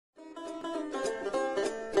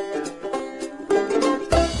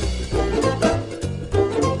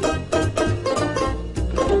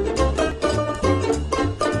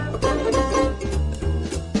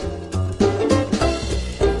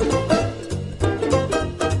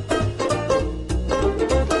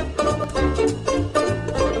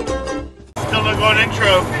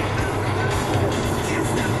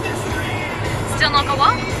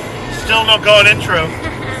not got an intro.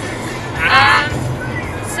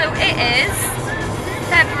 So it is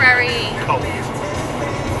February cold.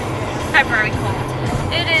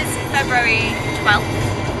 It is February 12th.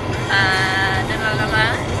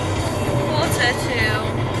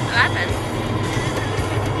 11:15.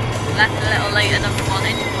 Left a little later than we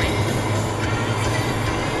wanted, didn't we?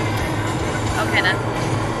 Okay then.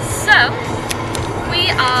 So we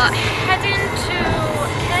are heading to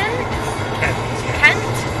Kent.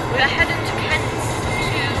 We are heading to Kent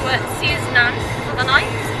to see his nan for the night,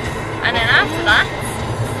 and then after that,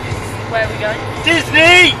 where are we going?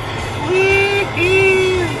 Disney!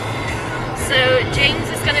 So James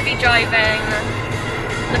is going to be driving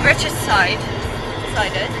the British side,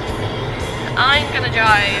 decided. And I'm going to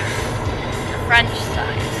drive the French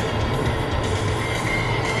side.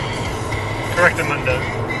 Correct, Amanda.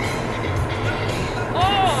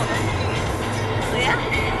 Oh! So yeah.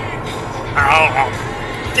 Oh,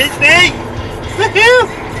 Disney! Woohoo!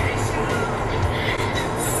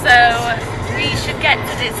 So we should get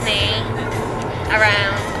to Disney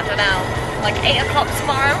around, I don't know, like 8 o'clock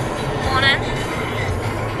tomorrow morning.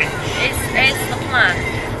 Is the plan.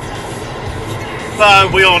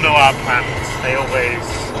 But we all know our plans. They always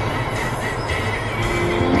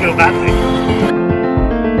go badly.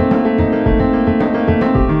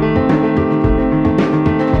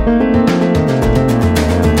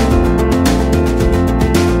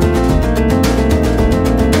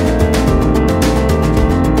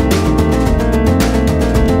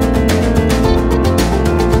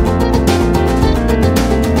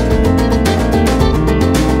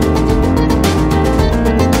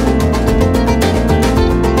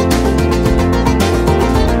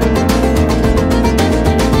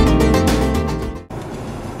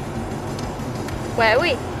 Where are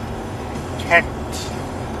we? Kent.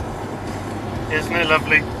 Isn't it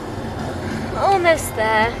lovely? Almost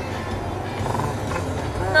there.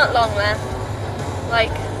 Not long left.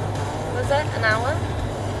 Like, was it an hour?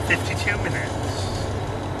 52 minutes.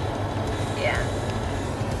 Yeah.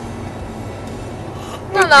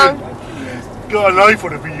 Not long. Got a life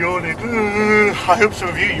on it, be yawning. I hope some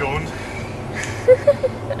of you yawned.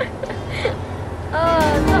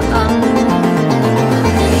 Oh, not long.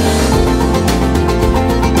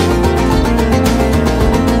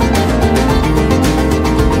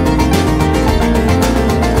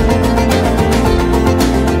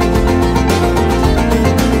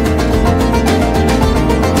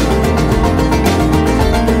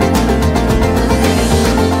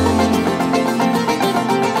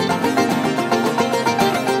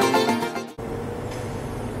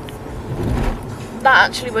 That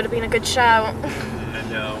actually would have been a good shout. I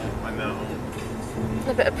know.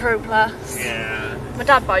 A bit of Pro Plus. Yeah. My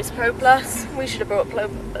dad buys Pro Plus. We should have brought Pro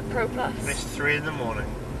Plus. It's 3 in the morning.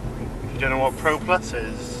 You don't know what Pro Plus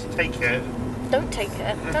is? Take it. Don't take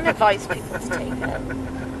it. Don't advise people to take it.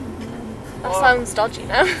 That sounds dodgy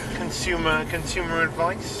now. Consumer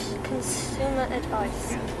advice? Consumer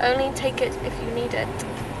advice. Only take it if you need it.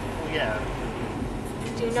 Well, yeah.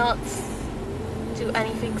 Do not do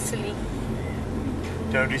anything silly.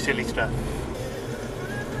 Don't do silly stuff.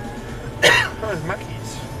 Oh, there's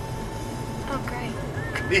Mackey's. Oh, great.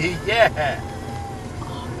 Yeah!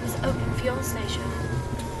 Oh, there's an open fuel station.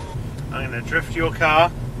 I'm gonna drift your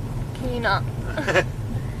car. Can you not?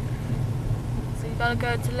 So you gotta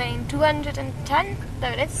go to lane 210.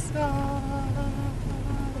 There it is.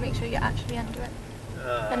 Make sure you're actually under it.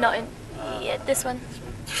 And not in. Yeah, this one.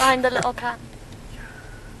 Behind the little cat.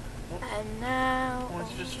 And now... Why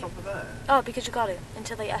did you just stop it there? Oh, because you got it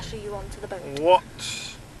until they usher you onto the boat. What?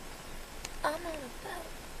 I'm on a boat.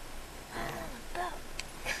 I'm on a boat.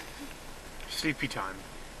 Sleepy time.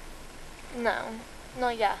 No,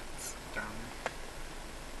 not yet. Damn.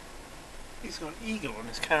 He's got an eagle on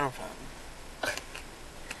his caravan.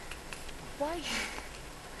 Why? I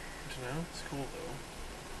don't know, it's cool though.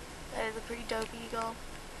 That is a pretty dope eagle.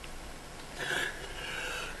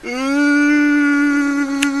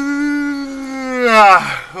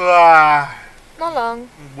 Not long.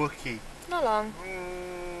 Wookie. Not long.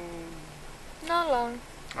 Not long.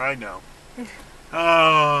 I know.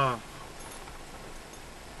 Oh.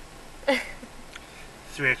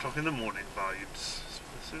 3 o'clock in the morning vibes. So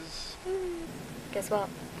this is... Guess what?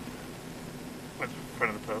 With the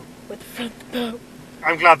front of the boat. With the front of the boat.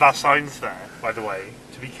 I'm glad that sign's there, by the way.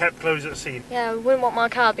 To be kept closed at sea. Yeah, I wouldn't want my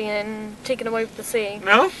car being taken away with the sea.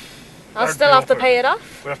 No? I'll still have to pay it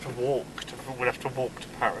off. We'd have to walk to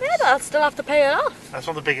Paris. Yeah, but I'll still have to pay it off. That's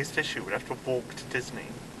not the biggest issue. We'd have to walk to Disney.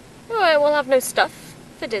 Alright, we'll have no stuff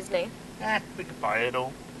for Disney. We could buy it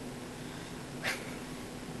all.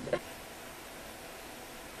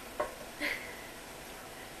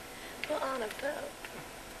 What boat.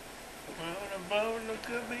 We're on a boat, look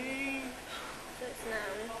at me. So it's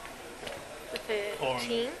now the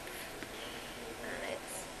 13th. And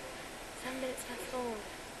it's 7 minutes past 4.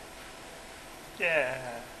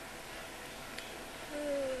 Yeah.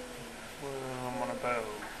 I'm on a boat.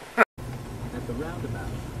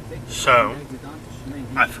 So,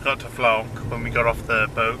 I forgot to vlog when we got off the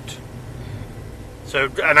boat. So,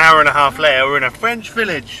 an hour and a half later, we're in a French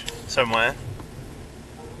village somewhere.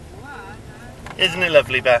 Isn't it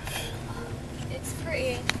lovely, Beth? It's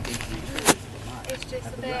pretty. It's just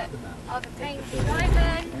a bit of a pain to drive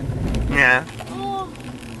in. Yeah. Oh.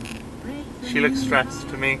 She looks stressed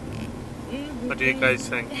to me. What do you guys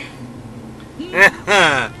think?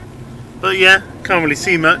 But yeah, can't really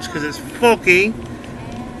see much because it's foggy.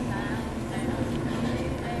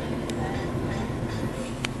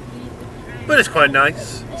 But it's quite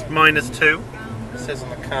nice. It's -2. It says on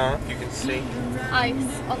the car, you can see.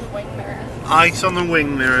 Ice on the wing mirror. Ice on the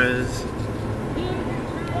wing mirrors.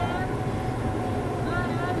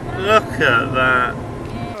 Look at that.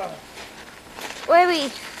 Where are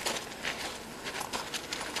we?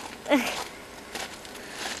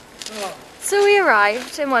 So we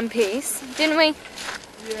arrived in one piece, didn't we?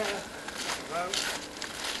 Yeah.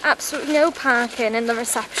 Absolutely no parking in the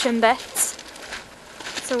reception bits.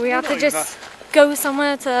 So we had to just go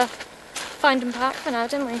somewhere to find and park for now,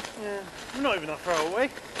 didn't we? Yeah. We're not even that far away.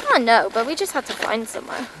 I know, but we just had to find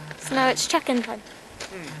somewhere. So now it's check-in time.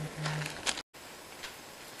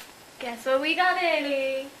 Guess what we got,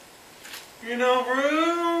 Ellie? In our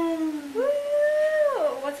room. Woo!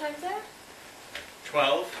 What time's it?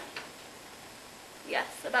 12.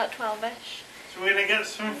 Yes, about 12ish. So we're gonna get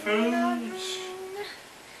some food.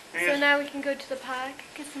 So now we can go to the park,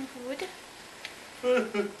 get some food.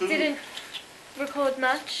 Didn't record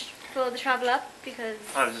much for the travel up because...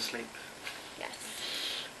 I was asleep. Yes.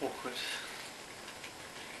 Awkward.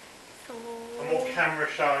 So... I'm more camera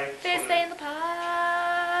shy. First day in the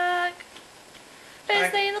park!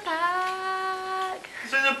 First day in the park!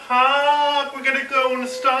 It's in the park! We're gonna go on a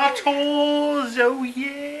Star Tours! Oh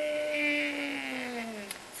yeah!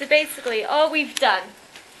 So basically all we've done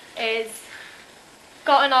is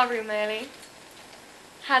got in our room early,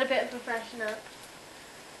 had a bit of a freshen up,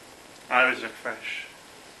 I was refreshed.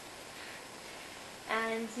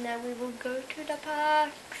 and now we will go to the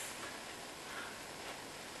parks.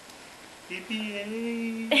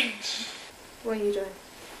 BB-8. What are you doing?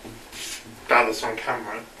 That was on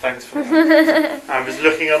camera. Thanks for that. I was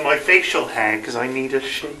looking at my facial hair because I need a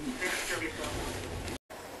shave.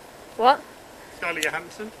 What? Scarlett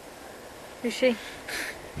Johansson. Who's she?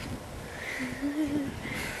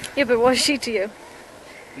 Yeah, but what's she to you?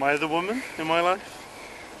 Am I the woman in my life?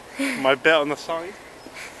 Am I a bit on the side?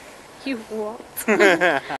 You what?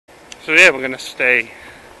 So yeah, we're going to stay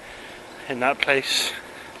in that place.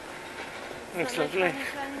 Looks lovely.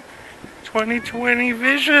 2020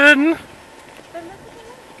 vision!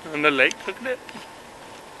 And the lake, look at it.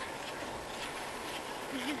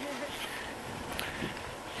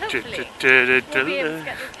 Hopefully, we'll be able to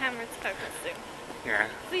get this camera to focus soon. Yeah.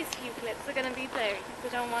 These few clips are going to be blurry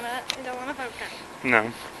because they don't want to focus.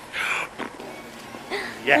 No.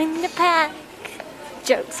 Yeah. We're in the park.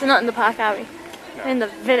 Jokes, we're not in the park, are we? No. We're in the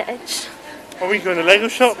village. Are we going to Lego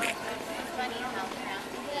shop?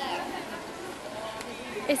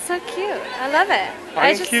 It's so cute. I love it.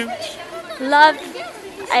 I'm cute. Love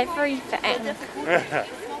everything.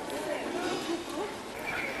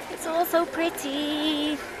 It's all so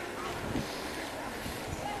pretty.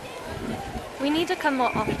 We need to come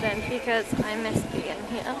more often because I miss being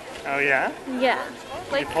here. Oh yeah? Yeah.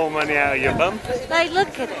 You pull money out of your bum? Like,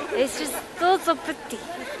 look at it. It's just so pretty.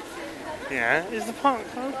 Yeah. Is the park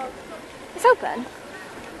open? It's open.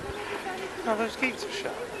 Oh, those gates are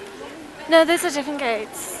shut. No, those are different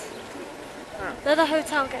gates. Oh. They're the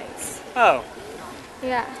hotel gates. Oh.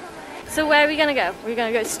 Yeah. So where are we gonna go? Are we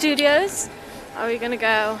gonna go studios? Or are we gonna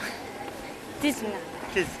go Disney?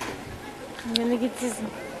 Disney. We're gonna go Disney.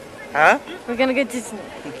 Huh? We're gonna go Disney.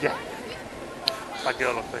 Yeah. That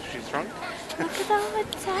girl looks like she's drunk. Look at the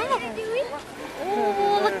hotel.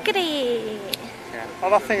 Oh, look at it. Yeah. Oh,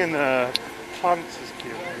 that thing in the plants is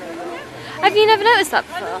cute. Have you never noticed that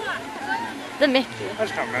before? The Mickey. I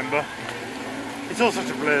just can't remember. It's all such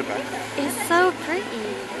a blur back. It's so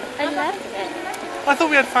pretty. I love it. I thought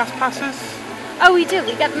we had fast passes. Oh, we do.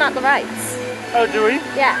 We get them at the rides. Oh, do we?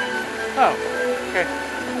 Yeah. Oh, okay.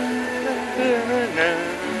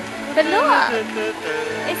 But look,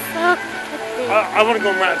 it's so pretty. I want to go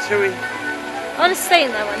on Ratatouille. I want to stay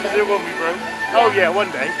in there one Because day. it won't be broke. Oh yeah,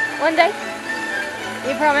 one day. One day.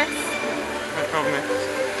 You promise? I promise.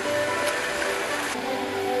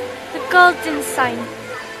 The golden sign.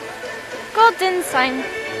 Golden sign.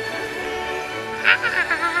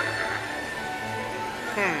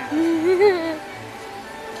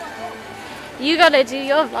 You gotta do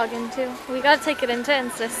your vlogging too. We gotta take it in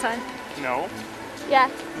turns this time. No. Yeah.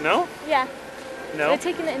 No? Yeah. No. We're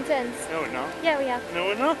taking it in turns. No, we're not. Yeah, we are. No,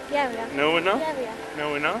 we're not. Yeah, we are. No, we're not. Yeah, we are.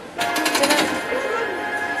 No, we're not.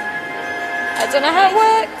 I don't know how it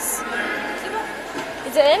works.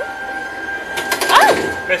 Is it in? Oh!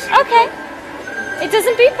 Okay. It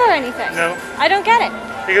doesn't beep or anything. No. I don't get it.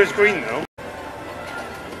 It goes green though.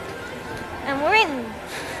 And we're in.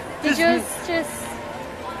 Did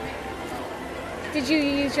you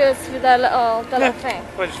use yours for the little thing?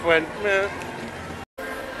 I just went, meh.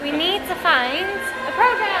 We need to find a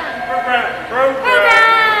program. Program.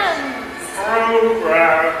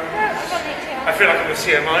 I feel like I'm a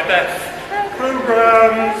CMI, Beth.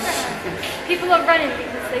 Programs. People are running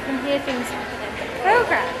because they can hear things happening.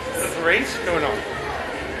 Programs. There's a race going on.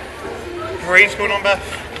 Parade's going on, Beth.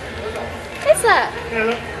 Is there? Yeah,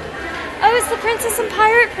 look. Oh, it's the Princess and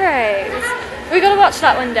Pirate Parade. We gotta watch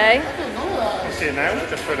that one day. I'll see you now,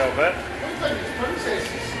 just for a little bit.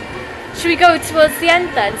 Should we go towards the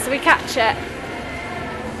end then, so we catch it?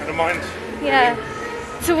 I don't mind. Yeah,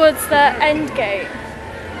 towards the end gate.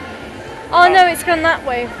 Oh no, it's gone that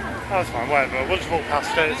way. That's fine, whatever. We'll just walk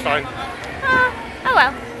past it, it's fine. Oh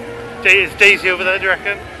well. Is Daisy over there, do you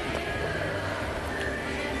reckon?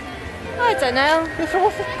 I don't know. Yeah, so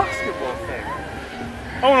what's this basketball thing?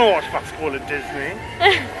 I want to watch basketball at Disney.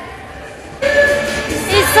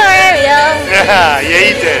 You saw Ariel. Yeah,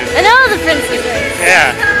 you did. And all the princesses.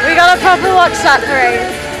 Yeah. We gotta proper watch that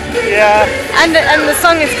parade. Yeah. And the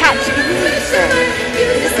song is catchy.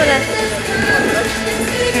 Just gonna...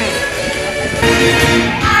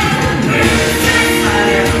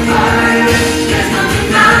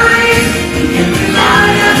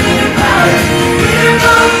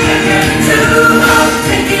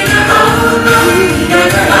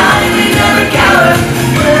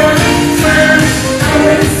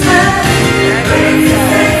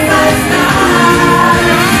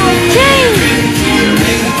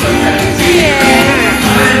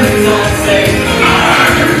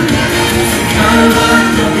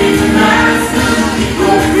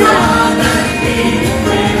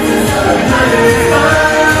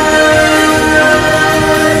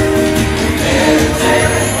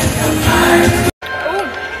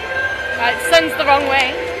 the wrong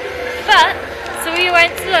way, but so we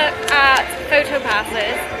went to look at photo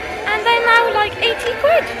passes and they're now like 80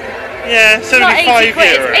 quid. Yeah, 75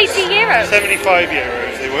 euros. 80 euros. 75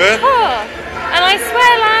 euros they were. Oh, and I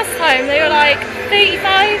swear last time they were like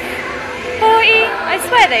 35, 40, I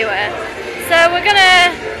swear they were. So we're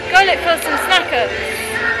gonna go look for some snackos,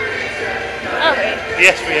 aren't we?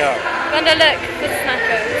 Yes we are. Gonna look for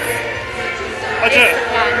snackos. I don't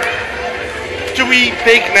know. Do we eat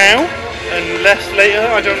big now and less later?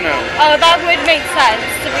 I don't know. Oh, that would make sense,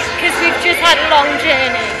 because we've just had a long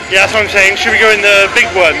journey. Yeah, that's what I'm saying. Should we go in the big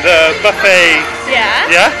one, the buffet? Yeah.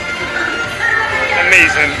 Yeah?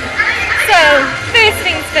 Amazing. So, first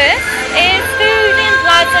things first is food in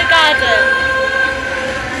Plaza Garden.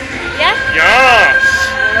 Yeah? Yes!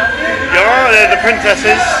 Yeah, they're the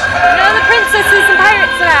princesses. No, the princesses and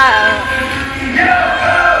pirates are out.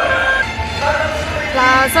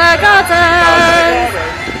 Plaza Garden.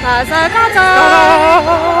 Plaza Garden.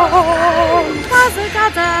 Plaza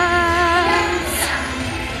Garden.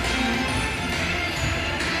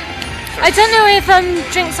 I don't know if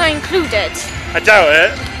drinks are included. I doubt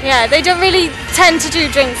it. Yeah, they don't really tend to do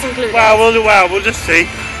drinks included. Well, we'll just see.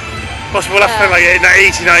 Possible we'll have to spend like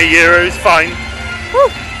 80, 90 euros, fine. Woo.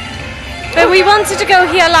 But we wanted to go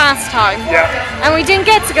here last time. Yeah. And we didn't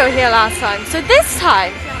get to go here last time. So this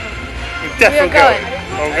time, we're definitely going.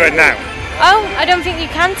 Oh, we're going now. Oh, I don't think you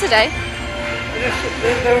can today.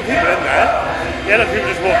 There were people in there. Yeah, look, people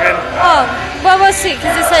just walking in. Oh, well, we'll see,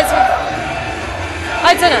 because it says...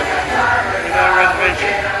 I don't know. Is there a reservation?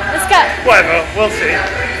 Let's go. Whatever, we'll see.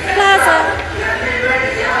 Plaza.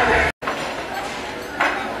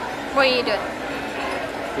 What are you doing?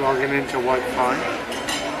 Logging into Wi-Fi.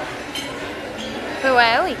 But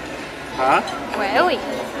where are we? Huh? Where are we?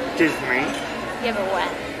 Disney. Yeah, but where?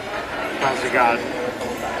 Plaza Garden.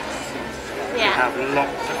 Yeah. We have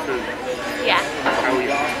lots of food. Yeah. Oh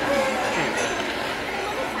yeah.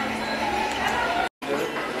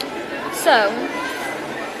 So,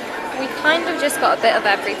 we kind of just got a bit of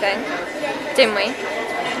everything, didn't we?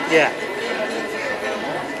 Yeah.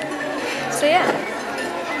 So yeah.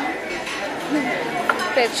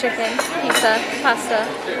 Bit of chicken, pizza, pasta,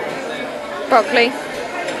 broccoli.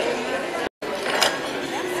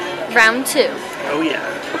 Round 2. Oh yeah.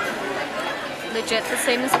 legit the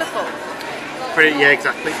same as before. Pretty, yeah,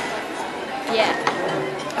 exactly. Yeah.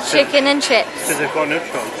 Chicken and chips. Because they've got no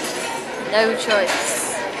choice. No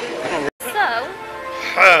choice. So.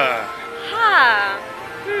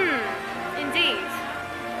 Indeed.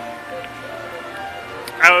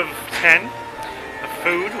 Out of 10, the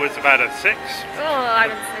food was about a 6. Oh, I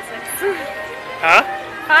would say 6. Huh?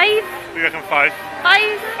 5? We reckon 5.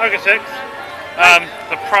 5? Okay, 6.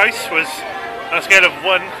 The price was on a scale of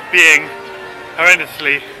 1 being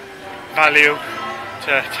horrendously value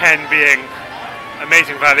to 10 being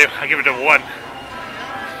amazing value. I give it a 1.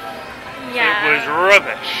 Yeah. It was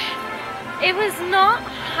rubbish. It was not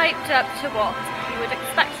hyped up to what you would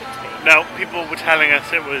expect it to be. No, people were telling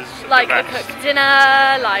us it was like the a best. cooked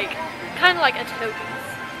dinner, like kind of like a Toby's.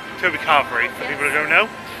 Toby Carvery, for people who don't know.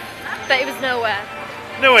 But it was nowhere.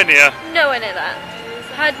 Nowhere near. Nowhere near that.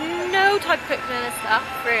 Had no type of cooked dinner stuff,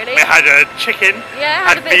 really. It had a chicken. Yeah,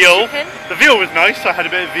 had a bit veal. of chicken. The veal was nice, so I had a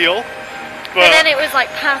bit of veal. But then it was like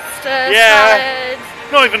pasta, yeah, salad.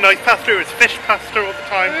 Not even nice pasta, it was fish pasta all the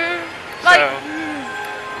time. Like, so,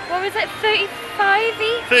 what was it, 35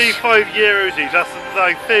 each? 35 euros each, that's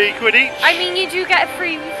like 30 quid each. I mean, you do get a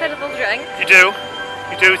free refillable drink. You do,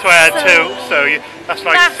 so I had 2, so that's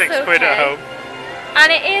like that's 6 quid at home.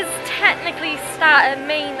 And it is technically starter,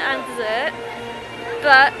 main and dessert,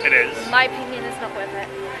 but it is. In my opinion, it's not worth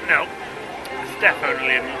it. No, it's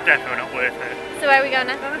definitely not worth it. So where are we going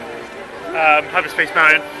now? Hyperspace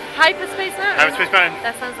Mountain. Hyperspace Mountain? Hyperspace Mountain.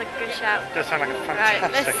 That sounds like a good shout. Does sound like a Right,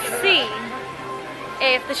 fantastic let's see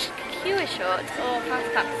if the queue is short or fast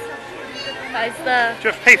pass. That is the... Do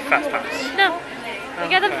you have to pay for fast pass? No, we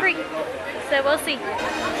get them free, so we'll see.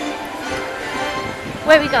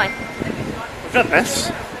 Where are we going? We've done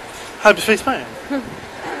this. Hyperspace Mountain.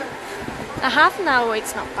 A half an hour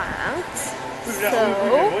wait's not bad.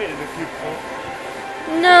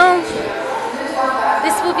 No,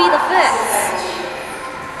 this will be the first.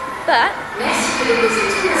 But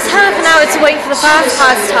it's half an hour to wait for the fast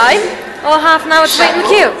pass time, or half an hour to wait in the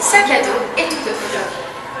queue.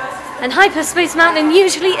 And Hyperspace Mountain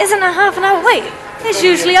usually isn't a half an hour wait. It's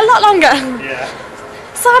usually a lot longer. Yeah.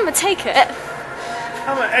 So I'm gonna take it.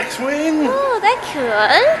 How about X-Wing? Oh, they're cool.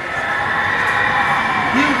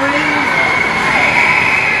 You win.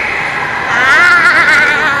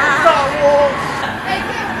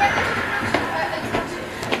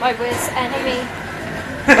 My worst enemy.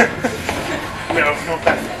 No, not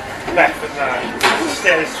Bethan.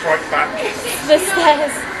 Stairs strike back. The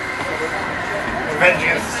stairs. Revenge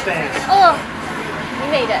against the stairs. Oh, we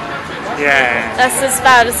made it. Yeah. That's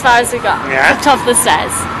about as far as we got. Yeah. Up top of the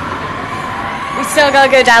stairs. We still gotta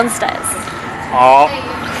go downstairs. Oh.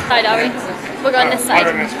 Side, are we? We're going this side.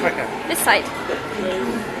 It's quicker. This side.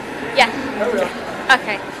 Yeah.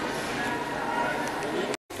 Okay.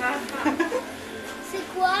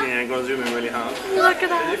 Yeah, go zoom in really hard. Look at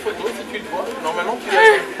that.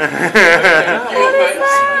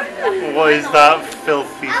 What is that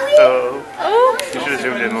filthy stuff? Oh. You should have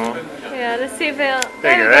zoomed in more. Yeah, let's see if it'll...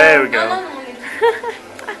 There we go.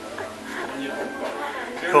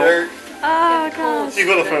 Cool. Oh gosh. So you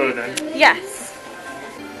got the photo then? Yes.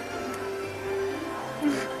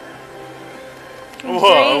 Whoa.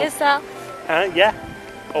 Enjoy yourself. Yeah.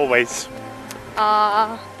 Always.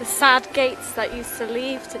 The sad gates that used to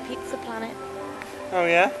lead to Pizza Planet. Oh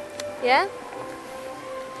yeah? Yeah?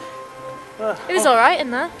 It was alright in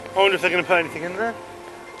there. I wonder if they're going to put anything in there.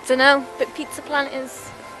 Dunno, but Pizza Planet is...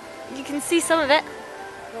 You can see some of it.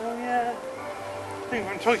 Oh yeah. I think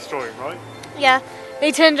from Toy Story, right? Yeah.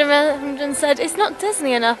 They turned around and said, it's not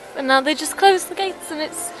Disney enough. And now they just closed the gates and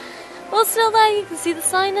it's... Well, still there. You can see the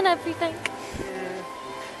sign and everything. Yeah.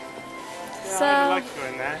 So... I'd like to go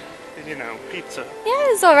in there. You know, pizza. Yeah,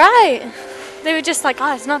 it was alright. They were just like,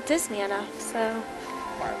 oh, it's not Disney enough, so...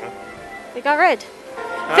 Whatever. They got rid.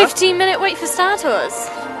 Huh? 15-minute wait for Star Tours.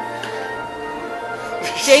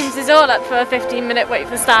 James is all up for a 15-minute wait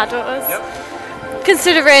for Star Tours. Yep.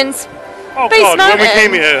 Considering Oh Space God, Mountain when we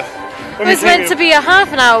came here... was meant to be a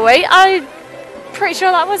half an hour wait, I'm pretty sure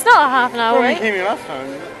that was not a half an hour When we wait. came here last time,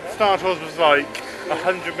 Star Tours was like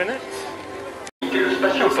 100 minutes.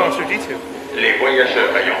 Star Tours D2. Les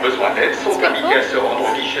voyageurs ayant besoin d'aide sont invités à se rendre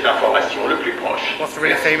au guichet d'information le plus proche. What's the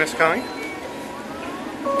really famous guy?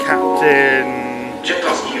 Captain... I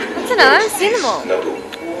don't know, I haven't seen them all.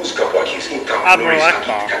 Admiral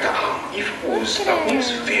Akbar.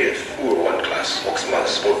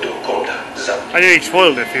 I nearly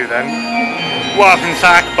spoiled it for you then. What happened to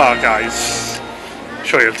Akbar, guys?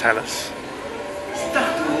 Sure you'll tell us. Star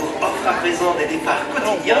Tours offre à présent des départs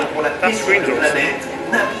quotidiens pour la paix sur la planète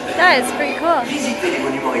That is pretty cool. Visitez les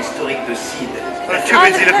monuments historiques de Sid. I'm too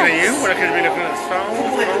busy looking at you. What I could be looking at the stars. Vous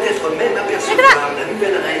pourrez peut-être même apercevoir la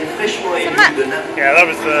nouvelle reine fraîchement élue de Naples. Yeah, that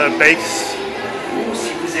was the base. Ou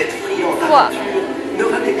si vous êtes friand What? d'aventure, ne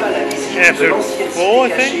ratez pas la visite Yeah, de so l'ancienne 4, I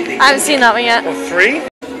cité cachée think. des I haven't seen that one yet. Or 3?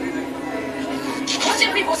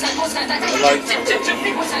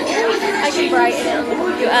 I can brighten it on the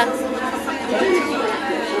computer.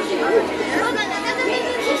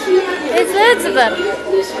 There's loads of them.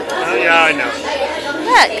 Yeah, I know.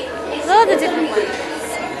 Look, all the different ones.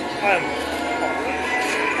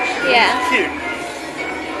 Yeah. Cute.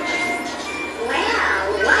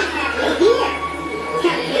 Well, what have we here?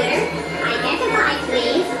 Computer, identify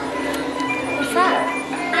please. What's that?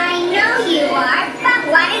 I know you are, but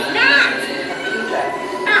what is that?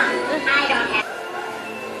 Oh, I don't have...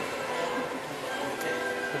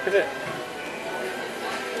 Look at it.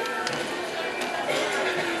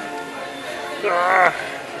 Ah.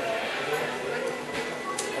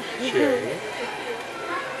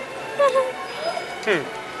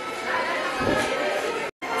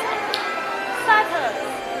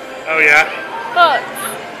 Oh yeah. But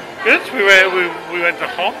Good. We went to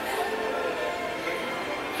Hoth.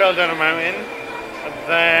 Fell down a mountain, and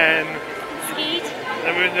then skied.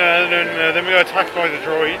 then we got attacked by the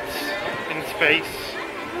droids in space.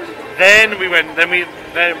 Then we went. Then what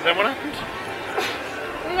happened?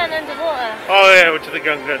 We went underwater. Oh yeah, we went to the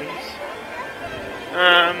Gungans.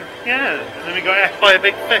 Yeah. And then we got ate by a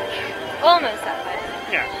big fish. Almost that way.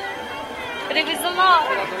 Yeah. But it was a lot.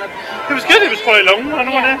 It was good. It was quite long. I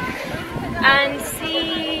don't want to. And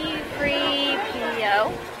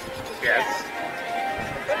C3PO Yes.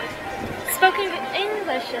 spoke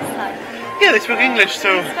English this time. Yeah, they spoke English,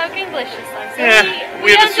 so Spoke English this time. So yeah,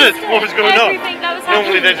 we understood what was going on. everything that was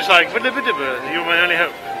Normally happening. they're just like, you're my only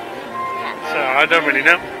hope. So I don't really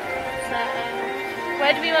know. So,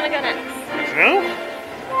 where do we want to go next? I don't know.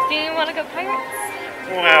 Do you want to go pirates?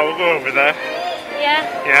 Well, we'll go over there. Yeah.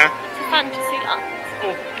 Yeah. It's a fantasy land.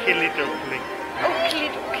 Oh, killy dokley. Okay.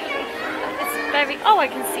 It's very. Oh, I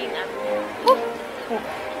can see now. Oh.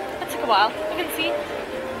 That took a while. I can see.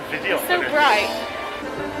 Video. It's so bright.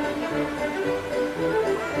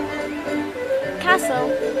 Castle.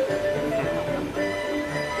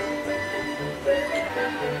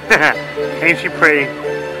 Ain't she pretty?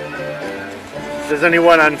 There's only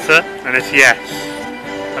one answer, and it's yes.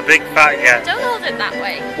 A big fat yes. Don't hold it that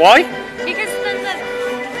way. Why? Because then the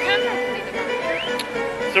camera will be the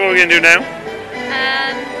So what are we going to do now?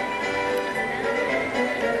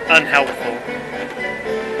 Unhelpful.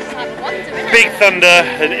 I wonder, innit? Big Thunder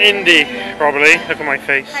and Indy, probably. Look at my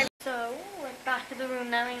face. So, we're back in the room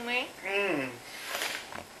now anyway. Mm.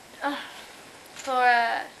 For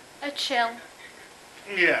a chill.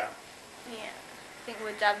 Yeah. Yeah. I think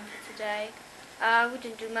we're done for today. We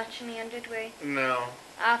didn't do much in the end, did we? No.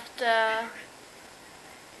 After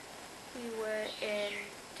we were in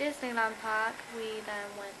Disneyland Park, we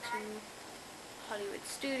then went to Hollywood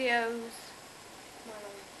Studios,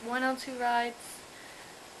 one or two rides,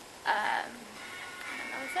 and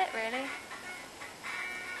that was it really.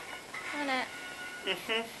 Wasn't it?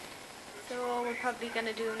 Mhm. So all we're probably going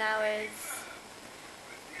to do now is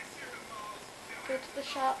go to the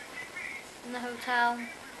shop in the hotel,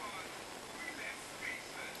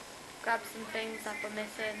 grab some things that we're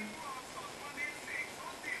missing,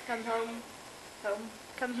 come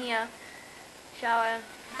come here, shower,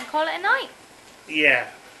 and call it a night. Yeah.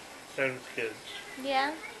 Sounds good.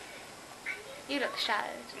 Yeah? You look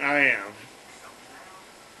shattered. I am.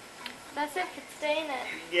 That's it for today, innit?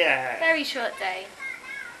 Yeah. Very short day.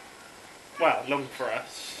 Well, long for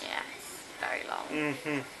us. Yes, very long.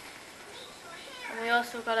 Mhm. And we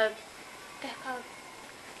also got to get our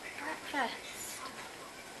breakfast.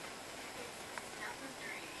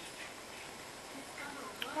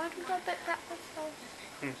 Why do we got to get breakfast for?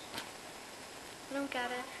 I don't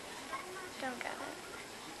get it. Don't get it.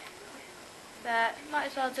 But might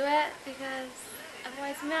as well do it because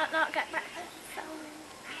otherwise we might not get breakfast. So.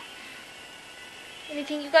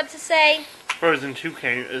 Anything you got to say? Frozen 2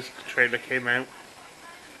 trailer came out.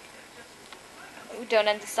 We don't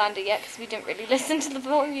understand it yet because we didn't really listen to the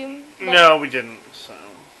volume. No, we didn't, so.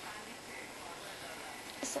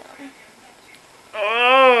 So.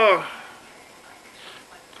 Oh!